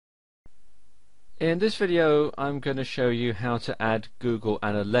In this video I'm going to show you how to add Google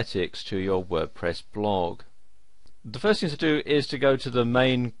Analytics to your WordPress blog. The first thing to do is to go to the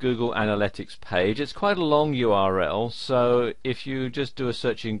main Google Analytics page. It's quite a long URL, so if you just do a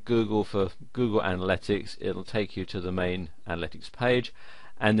search in Google for Google Analytics, it'll take you to the main Analytics page,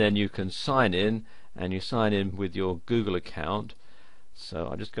 and then you can sign in, and you sign in with your Google account. So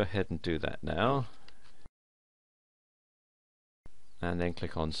I'll just go ahead and do that now, and then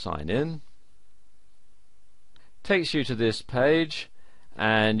click on sign in. Takes you to this page,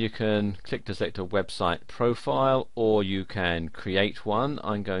 and you can click to select a website profile, or you can create one.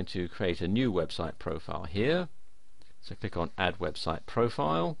 I'm going to create a new website profile here, so click on add website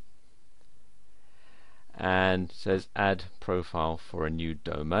profile, and it says add profile for a new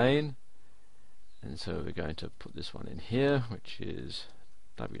domain, and so we're going to put this one in here, which is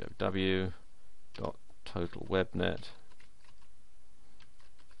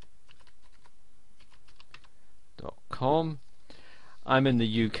www.totalwebnet.com. I'm in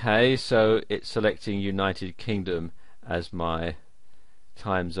the UK, so it's selecting United Kingdom as my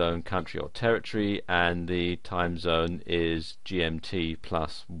time zone, country or territory, and the time zone is GMT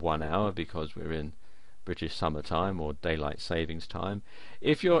plus 1 hour because we're in British summertime or daylight savings time.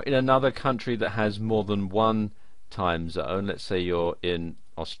 If you're in another country that has more than one time zone, let's say you're in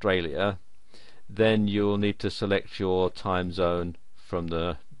Australia, then you'll need to select your time zone from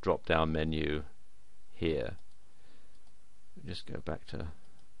the drop down menu here. Just go back to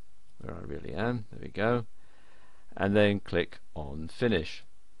where I really am. There we go, and then click on finish,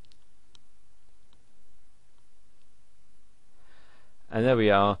 and there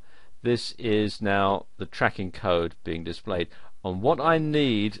we are. This is now the tracking code being displayed. And what I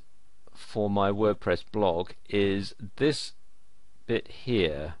need for my WordPress blog is this bit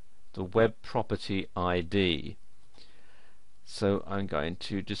here, the web property ID. So I'm going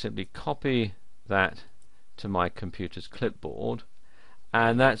to just simply copy that to my computer's clipboard,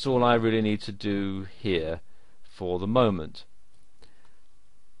 and that's all I really need to do here for the moment.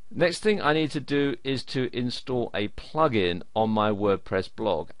 Next thing I need to do is to install a plugin on my WordPress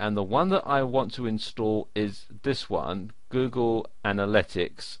blog, and the one that I want to install is this one, Google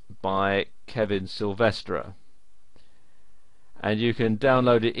Analytics by Kevin Silvestre, and you can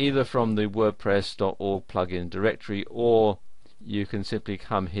download it either from the WordPress.org plugin directory, or you can simply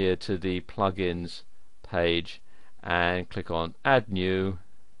come here to the plugins page and click on add new,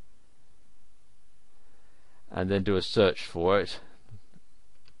 and then do a search for it.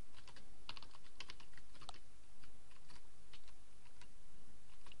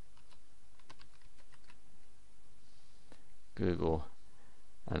 Google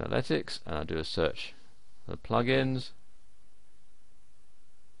Analytics, and I'll do a search for plugins,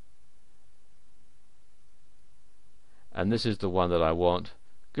 and this is the one that I want,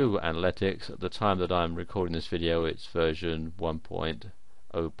 Google Analytics. At the time that I'm recording this video, it's version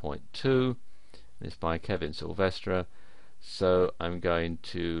 1.0.2. It's by Kevin Silvestre, so I'm going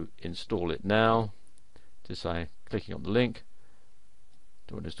to install it now just by clicking on the link.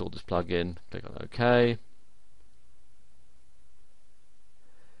 Do I want to install this plugin? Click on OK,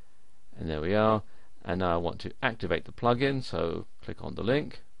 and there we are. And now I want to activate the plugin, so click on the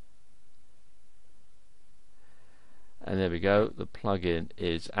link. And there we go, the plugin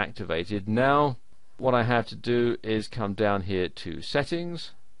is activated. Now what I have to do is come down here to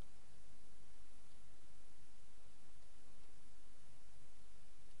settings,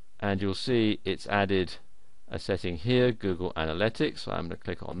 and you'll see it's added a setting here, Google Analytics, so I'm going to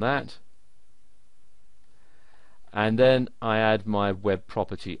click on that, and then I add my web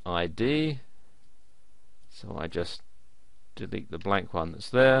property ID. So I just delete the blank one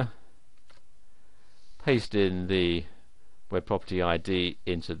that's there, paste in the web property ID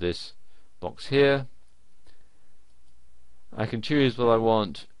into this box here. I can choose whether I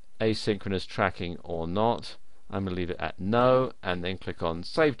want asynchronous tracking or not. I'm going to leave it at no, and then click on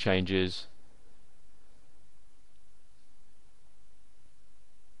save changes,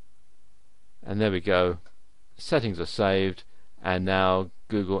 and there we go, settings are saved, and now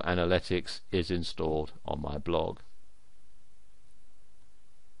Google Analytics is installed on my blog.